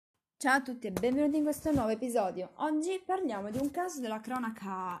Ciao a tutti e benvenuti in questo nuovo episodio. Oggi parliamo di un caso della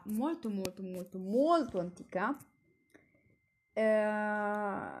cronaca molto antica.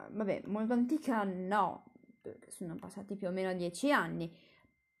 Molto antica no, perché sono passati più o meno 10 anni.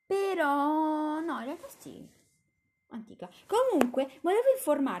 Però no, in realtà sì, antica. Comunque, volevo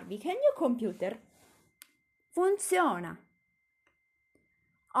informarvi che il mio computer funziona.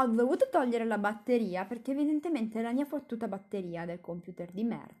 Ho dovuto togliere la batteria perché evidentemente la mia fottuta batteria del computer di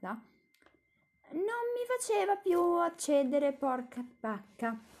merda non mi faceva più accedere, porca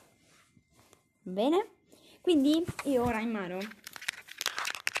pacca. Bene? Quindi io ora in mano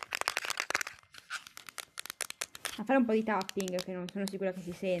a fare un po' di tapping, che non sono sicura che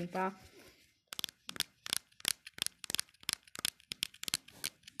si senta.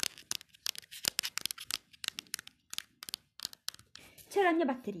 C'è la mia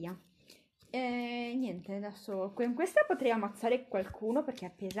batteria. Niente, adesso con questa potrei ammazzare qualcuno perché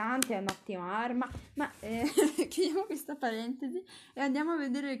è pesante, è un'ottima arma, ma chiudiamo questa parentesi e andiamo a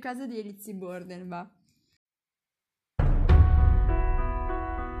vedere il caso di Lizzie Borden, va.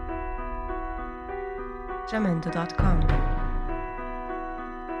 Jamendo.com.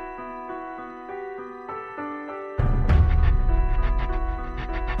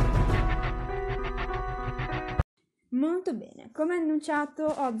 Molto bene, come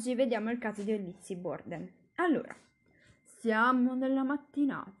annunciato, oggi vediamo il caso di Lizzie Borden. Allora, siamo nella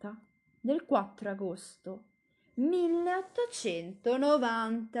mattinata del 4 agosto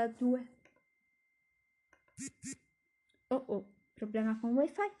 1892. Oh, problema con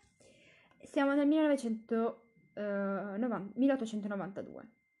wifi. Siamo nel 1892.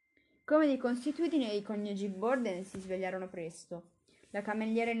 Come di consuetudine, i coniugi Borden si svegliarono presto. La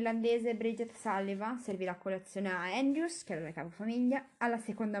cameriera irlandese Bridget Sullivan servì la colazione a Andrews, che era la capofamiglia, alla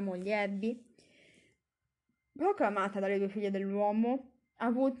seconda moglie Abby, poco amata dalle due figlie dell'uomo,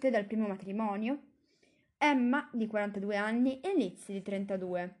 avute dal primo matrimonio, Emma, di 42 anni, e Lizzie, di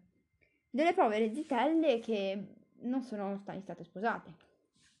 32. Delle povere zitelle che non sono state sposate.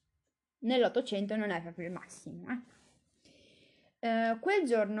 Nell'Ottocento non è proprio il massimo, Quel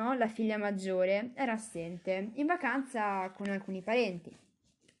giorno la figlia maggiore era assente, in vacanza con alcuni parenti.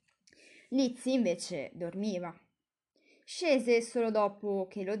 Lizzie invece dormiva. Scese solo dopo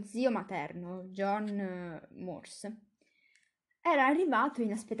che lo zio materno, John Morse, era arrivato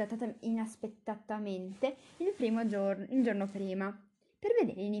inaspettatamente il giorno prima per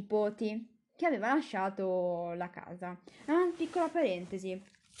vedere i nipoti che aveva lasciato la casa. Piccola parentesi.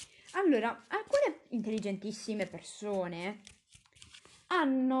 Allora, alcune intelligentissime persone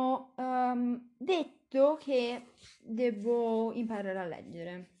hanno detto che devo imparare a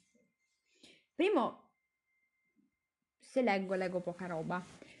leggere. Primo, se leggo poca roba.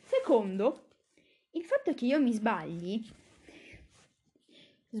 Secondo, il fatto che io mi sbagli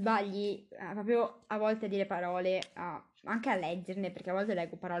proprio a volte a dire parole, anche a leggerne, perché a volte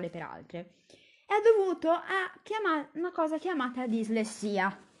leggo parole per altre, è dovuto a una cosa chiamata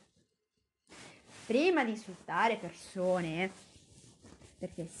dislessia. Prima di insultare persone,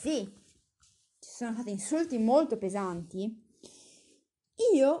 perché sì, ci sono stati insulti molto pesanti,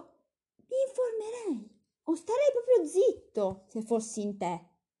 io mi informerei o starei proprio zitto se fossi in te,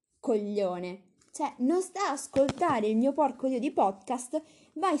 coglione. Cioè, non sta a ascoltare il mio porco dio di podcast,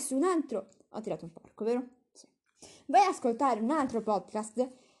 vai su un altro... Ho tirato un porco, vero? Sì. Vai a ascoltare un altro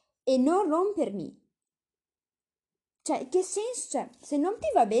podcast e non rompermi. Cioè, che senso c'è? Se non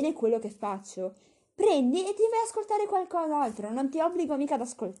ti va bene quello che faccio, prendi e ti vai a ascoltare qualcos'altro, non ti obbligo mica ad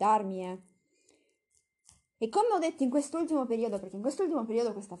ascoltarmi, E come ho detto in quest'ultimo periodo, perché in quest'ultimo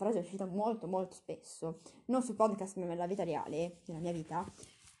periodo questa frase è uscita molto spesso, non su podcast ma nella vita reale, nella mia vita,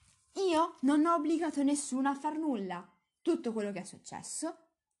 io non ho obbligato nessuno a far nulla. Tutto quello che è successo,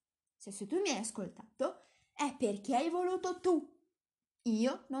 se tu mi hai ascoltato, è perché hai voluto tu.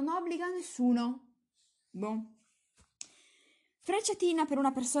 Io non obbligo nessuno. Boh. Frecciatina per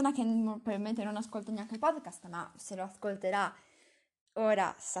una persona che probabilmente non ascolta neanche il podcast, ma se lo ascolterà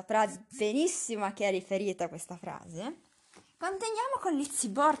ora saprà benissimo a chi è riferita questa frase. Continuiamo con Lizzie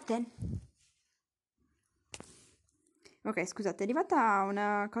Borden. Ok, scusate, è arrivata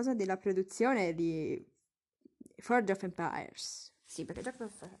una cosa della produzione di Forge of Empires. Sì, perché gioco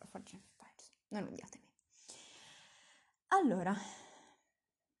Forge of Empires, non odiatemi. Allora,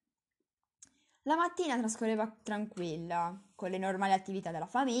 la mattina trascorreva tranquilla, con le normali attività della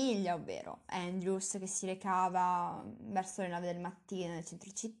famiglia, ovvero Andrews che si recava verso le 9 del mattino nel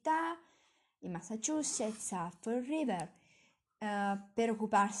centro città, in Massachusetts, a Fall River, per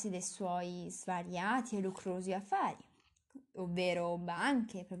occuparsi dei suoi svariati e lucrosi affari, ovvero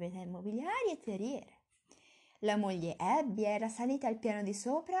banche, proprietà immobiliari e terriere. La moglie Abby era salita al piano di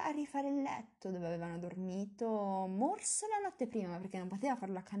sopra a rifare il letto dove avevano dormito Morse la notte prima, perché non poteva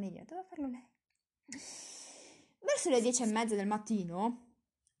farlo la cameriera, doveva farlo lei. Verso le 10:30 del mattino,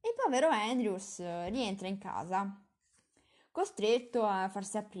 il povero Andrews rientra in casa, costretto a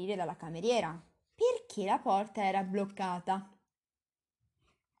farsi aprire dalla cameriera, perché la porta era bloccata.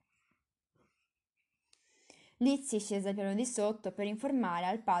 Lizzie scese al piano di sotto per informare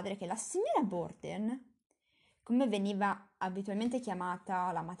al padre che la signora Borden, come veniva abitualmente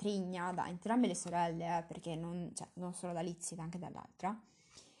chiamata la matrigna da entrambe le sorelle, perché non solo da Lizzie ma anche dall'altra,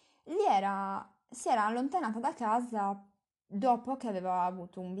 si era allontanata da casa dopo che aveva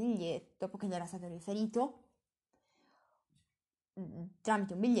avuto un biglietto, dopo che gli era stato riferito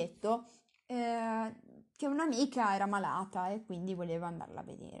tramite un biglietto che un'amica era malata e quindi voleva andarla a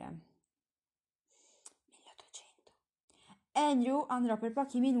vedere. 1800. Andrew andò per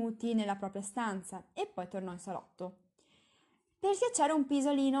pochi minuti nella propria stanza e poi tornò in salotto per schiacciare un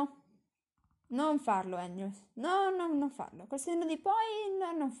pisolino. Non farlo, Andrew. No, non farlo. Col senno di poi,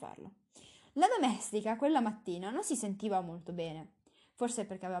 no, non farlo. La domestica quella mattina non si sentiva molto bene. Forse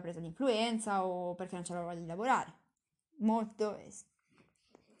perché aveva preso l'influenza o perché non c'aveva voglia di lavorare. Molto,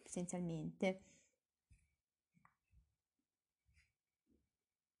 essenzialmente.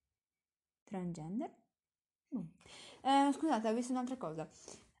 Transgender? Scusate, ho visto un'altra cosa.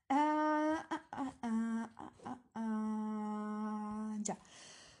 Già.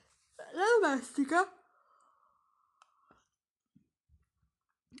 La domestica.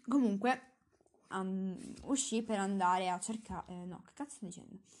 Comunque, uscì per andare a cercare... no, che cazzo sto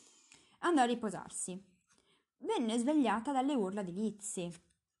dicendo? Andò a riposarsi. Venne svegliata dalle urla di Lizzie,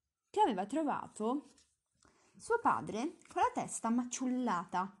 che aveva trovato suo padre con la testa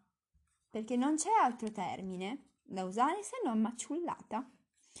maciullata, perché non c'è altro termine da usare se non maciullata,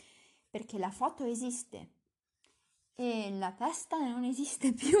 perché la foto esiste e la testa non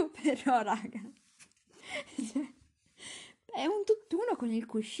esiste più, però raga, è un tutt'uno con il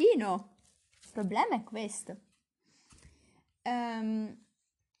cuscino, il problema è questo.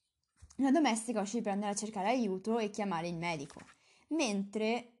 La domestica uscì per andare a cercare aiuto e chiamare il medico,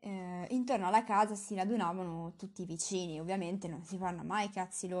 mentre intorno alla casa si radunavano tutti i vicini. Ovviamente non si fanno mai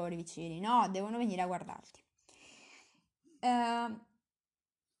cazzi loro i vicini, no, devono venire a guardarti.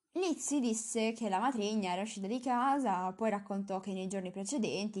 Lizzie disse che la matrigna era uscita di casa, poi raccontò che nei giorni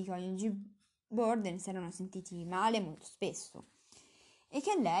precedenti i coniugi Borden si erano sentiti male molto spesso e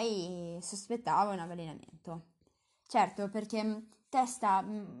che lei sospettava un avvelenamento. Certo, perché testa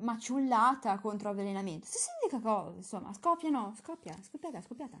maciullata contro avvelenamento. Stessa identica cosa, insomma,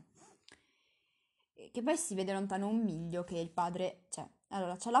 scoppiata. E che poi si vede lontano un miglio che il padre, cioè,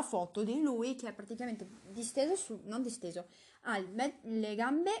 allora c'è la foto di lui che è praticamente disteso su, non disteso, ha le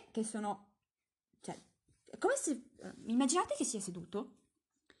gambe che sono, cioè, è come se, immaginate che sia seduto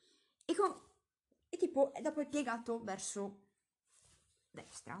e, e tipo, dopo è piegato verso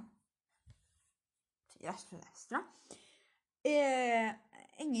destra, sì, destra, e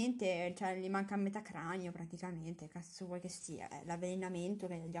niente, cioè gli manca metà cranio praticamente, cazzo vuoi che sia, è l'avvelenamento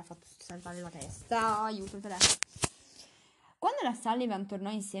che gli ha fatto saltare la testa, aiuto il telefono. Quando la Sullivan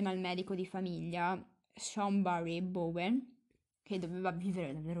tornò insieme al medico di famiglia, Sean Barry Bowen, che doveva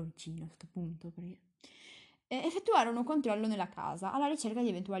vivere davvero vicino a questo punto, perché effettuarono un controllo nella casa alla ricerca di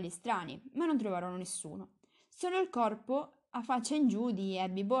eventuali estranei, ma non trovarono nessuno. Solo il corpo a faccia in giù di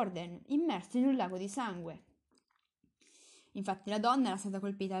Abby Borden, immerso in un lago di sangue. Infatti la donna era stata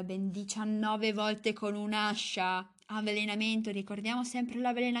colpita ben 19 volte con un'ascia. Avvelenamento, ricordiamo sempre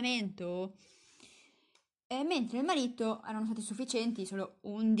l'avvelenamento. Mentre il marito erano stati sufficienti solo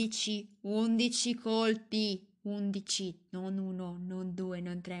 11 colpi. 11, non uno, non due,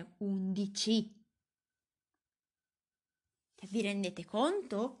 non tre, 11. Vi rendete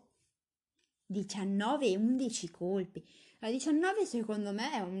conto? 19 e 11 colpi. La 19 secondo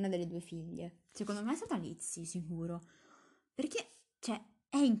me è una delle due figlie. Secondo me è stata Lizzie, sicuro. Perché, cioè,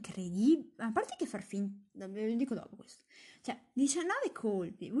 è incredibile. A parte che far finta, ve lo dico dopo questo. Cioè, 19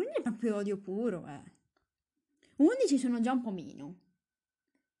 colpi. Vuol dire proprio odio puro, 11 sono già un po' meno.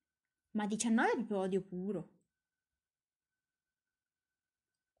 Ma 19 è proprio odio puro.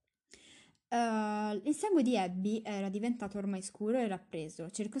 Il sangue di Abby era diventato ormai scuro e rappreso,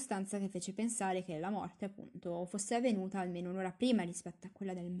 circostanza che fece pensare che la morte, appunto, fosse avvenuta almeno un'ora prima rispetto a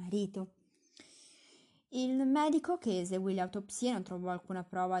quella del marito. Il medico che eseguì le autopsie non trovò alcuna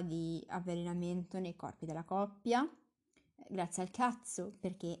prova di avvelenamento nei corpi della coppia, grazie al cazzo,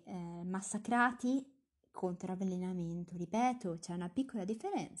 perché massacrati contro avvelenamento, ripeto, c'è una piccola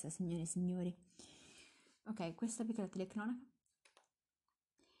differenza, signore e signori. Ok, questa piccola telecronaca.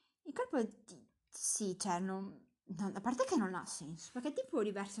 Il corpo Sì, cioè, a parte che non ha senso, perché tipo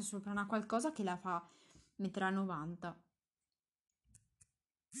riversa sopra una qualcosa che la fa mettere a 90.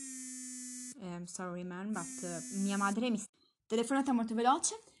 Sorry man, but mia madre mi... Telefonata molto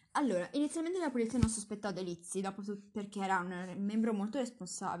veloce. Allora, inizialmente la polizia non sospettò Lizzie, perché era un membro molto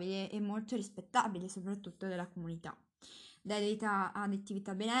responsabile e molto rispettabile, soprattutto della comunità. Dedita ad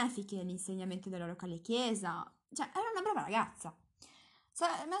attività benefiche, all'insegnamento della locale chiesa, cioè era una brava ragazza.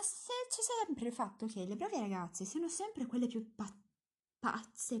 Ma se c'è sempre il fatto che le brave ragazze siano sempre quelle più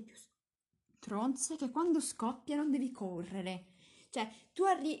pazze, più stronze, che quando scoppiano devi correre. Cioè,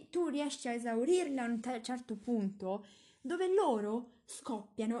 tu riesci a esaurirle a un certo punto dove loro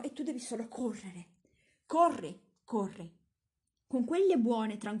scoppiano e tu devi solo correre. Corri, corri. Con quelle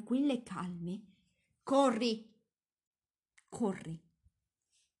buone, tranquille e calme, corri, corri.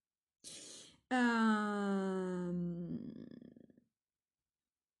 Ehm,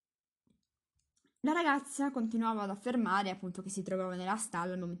 La ragazza continuava ad affermare appunto che si trovava nella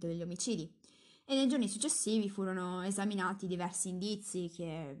stalla al momento degli omicidi e nei giorni successivi furono esaminati diversi indizi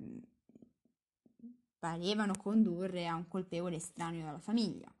che parevano condurre a un colpevole estraneo dalla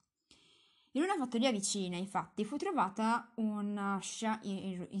famiglia. In una fattoria vicina, infatti, fu trovata un'ascia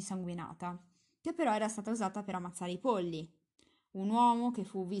insanguinata, che però era stata usata per ammazzare i polli. Un uomo che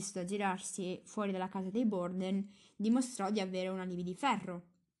fu visto aggirarsi fuori dalla casa dei Borden dimostrò di avere un alibi di ferro.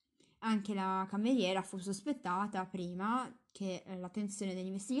 Anche la cameriera fu sospettata prima che l'attenzione degli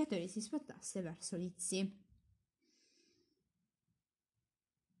investigatori si spostasse verso Lizzie.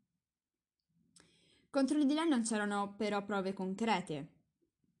 Contro di lei non c'erano però prove concrete,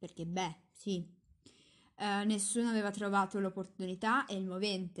 perché sì, nessuno aveva trovato l'opportunità e il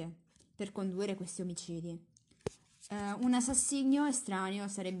movente per condurre questi omicidi. Un assassinio estraneo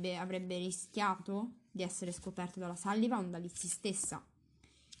avrebbe rischiato di essere scoperto dalla Sullivan o da Lizzie stessa.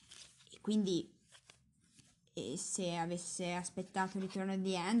 E quindi, se avesse aspettato il ritorno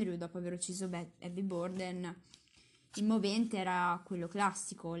di Andrew dopo aver ucciso Abby Borden, il movente era quello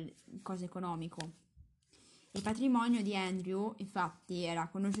classico, il coso economico. Il patrimonio di Andrew, infatti, era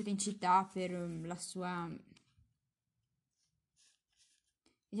conosciuto in città per la sua...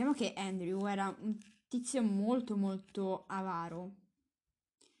 Diciamo che Andrew era un tizio molto molto avaro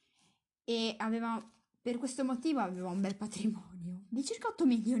e per questo motivo aveva un bel patrimonio di circa 8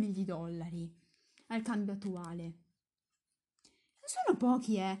 milioni di dollari al cambio attuale. Non sono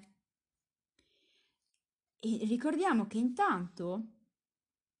pochi, eh! E ricordiamo che intanto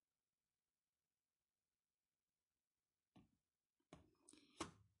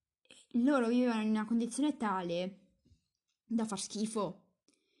loro vivevano in una condizione tale da far schifo,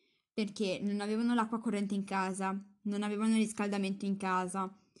 perché non avevano l'acqua corrente in casa, non avevano il riscaldamento in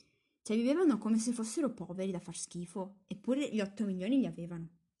casa, cioè vivevano come se fossero poveri da far schifo, eppure gli 8 milioni li avevano.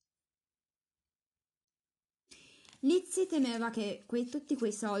 Lizzie temeva che tutti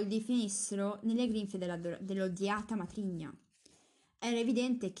quei soldi finissero nelle grinfie dell'odiata matrigna. Era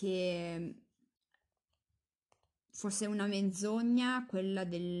evidente che fosse una menzogna quella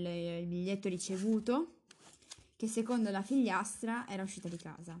del biglietto ricevuto, che secondo la figliastra era uscita di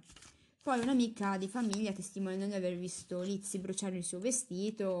casa. Poi un'amica di famiglia testimoniò di aver visto Lizzie bruciare il suo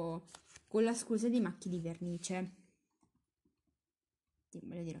vestito con la scusa di macchie di vernice.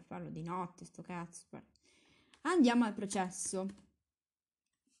 Voglio dire, farlo di notte, sto cazzo. Andiamo al processo.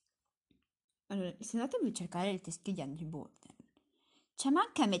 Allora, se andate a cercare il teschio di Andrew Borden, cioè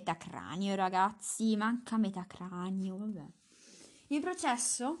manca metà cranio, ragazzi, manca metà cranio, vabbè. Il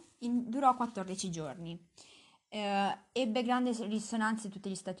processo durò 14 giorni. Ebbe grande risonanza in tutti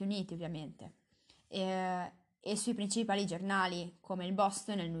gli Stati Uniti, ovviamente, e sui principali giornali, come il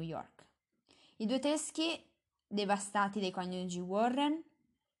Boston e il New York. I due teschi, devastati dai coniugi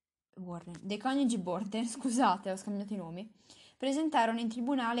dei coniugi Borden, scusate, ho scambiato i nomi, presentarono in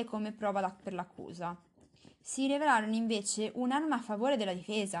tribunale come prova per l'accusa. Si rivelarono invece un'arma a favore della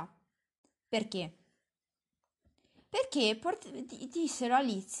difesa. Perché? Perché dissero a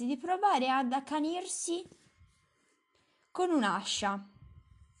Lizzie di provare ad accanirsi con un'ascia.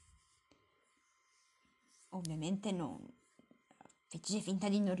 Ovviamente non fece finta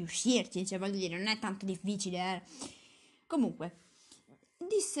di non riuscirci, cioè voglio dire, non è tanto difficile, eh. Comunque,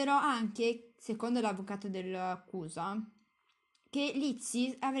 dissero anche, secondo l'avvocato dell'accusa, che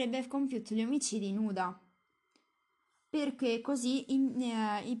Lizzie avrebbe compiuto gli omicidi nuda, perché così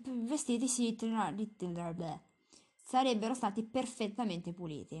i vestiti sarebbero stati perfettamente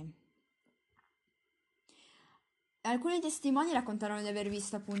puliti. Alcuni testimoni raccontarono di aver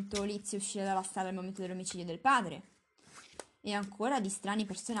visto appunto Lizzie uscire dalla stalla al momento dell'omicidio del padre e ancora di strani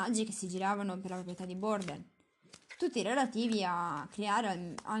personaggi che si giravano per la proprietà di Borden. tutti relativi a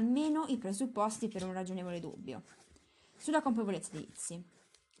creare almeno i presupposti per un ragionevole dubbio sulla colpevolezza di Lizzie.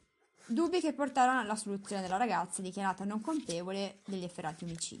 Dubbi che portarono alla soluzione della ragazza dichiarata non colpevole degli efferati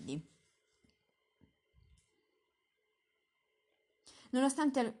omicidi.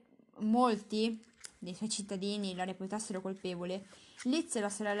 Nonostante molti dei suoi cittadini la reputassero colpevole, Lizzie e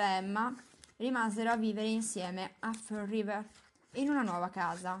la sorella Emma rimasero a vivere insieme a Fall River in una nuova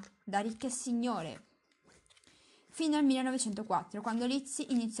casa da ricche signore fino al 1904, quando Lizzie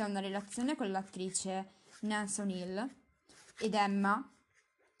iniziò una relazione con l'attrice Nancy O'Neill ed Emma,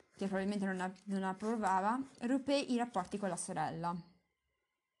 che probabilmente non approvava, ruppe i rapporti con la sorella.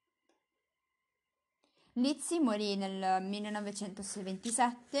 Lizzie morì nel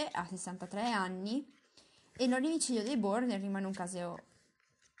 1927 a 63 anni e l'omicidio dei Borden rimane un caso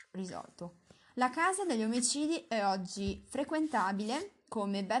risolto. La casa degli omicidi è oggi frequentabile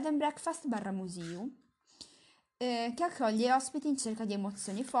come bed and breakfast / museo, che accoglie ospiti in cerca di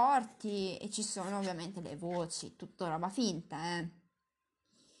emozioni forti e ci sono ovviamente le voci, tutto roba finta,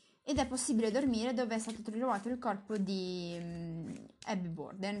 Ed è possibile dormire dove è stato trovato il corpo di Abby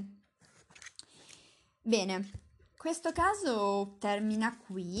Borden. Bene, questo caso termina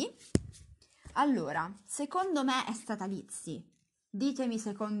qui. Allora, secondo me è stata Lizzie. Ditemi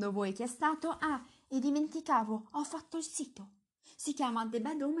secondo voi chi è stato. Ah, e dimenticavo, ho fatto il sito. Si chiama The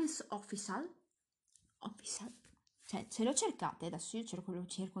Bad Omens Official. Cioè, se lo cercate, adesso io lo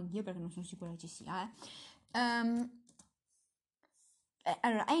cerco anch'io perché non sono sicura che ci sia,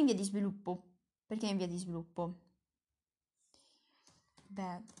 allora, è in via di sviluppo. Perché è in via di sviluppo?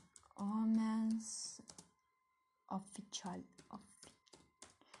 Bad Omens Official.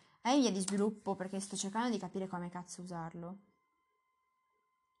 È in via di sviluppo perché sto cercando di capire come cazzo usarlo.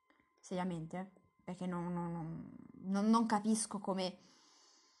 Seriamente? Perché non capisco come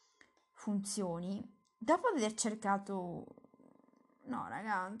funzioni. Dopo aver cercato... No,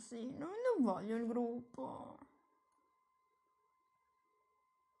 ragazzi, non voglio il gruppo.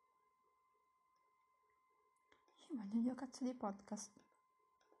 Io voglio il mio cazzo di podcast.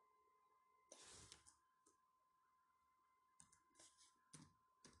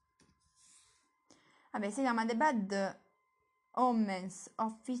 Vabbè, si chiama The Bad Omens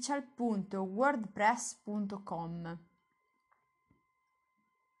Official.wordpress.com.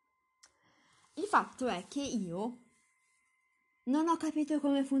 Il fatto è che io non ho capito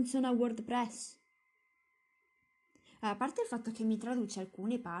come funziona WordPress. A parte il fatto che mi traduce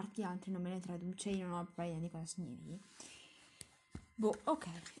alcune parti, altre non me le traduce, io non ho proprio idea di cosa significhi. Boh, ok.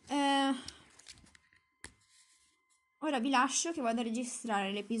 Ora vi lascio che vado a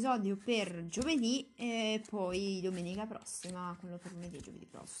registrare l'episodio per giovedì e poi domenica prossima, quello per lunedì e giovedì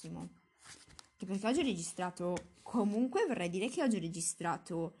prossimo. Che perché oggi ho registrato, comunque vorrei dire che oggi ho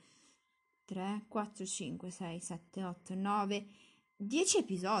registrato 3, 4, 5, 6, 7, 8, 9, 10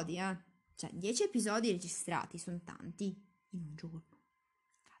 episodi, Cioè, 10 episodi registrati, sono tanti in un giorno.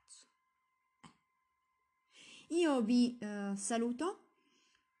 Cazzo. Io vi saluto.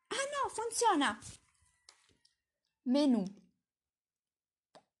 Ah no, funziona! Menu.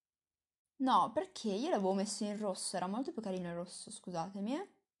 No, perché io l'avevo messo in rosso, era molto più carino il rosso, scusatemi.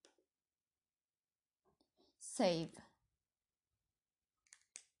 Save.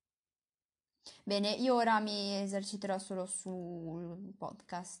 Bene, io ora mi eserciterò solo sul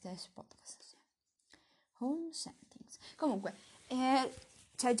podcast, su podcast, sì. Home settings. Comunque,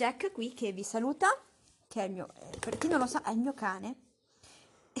 c'è Jack qui che vi saluta, che è il mio, per chi non lo sa, è il mio cane.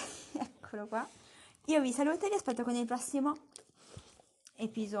 Eccolo qua. Io vi saluto e vi aspetto con il prossimo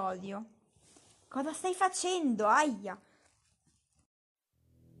episodio. Cosa stai facendo? Aia!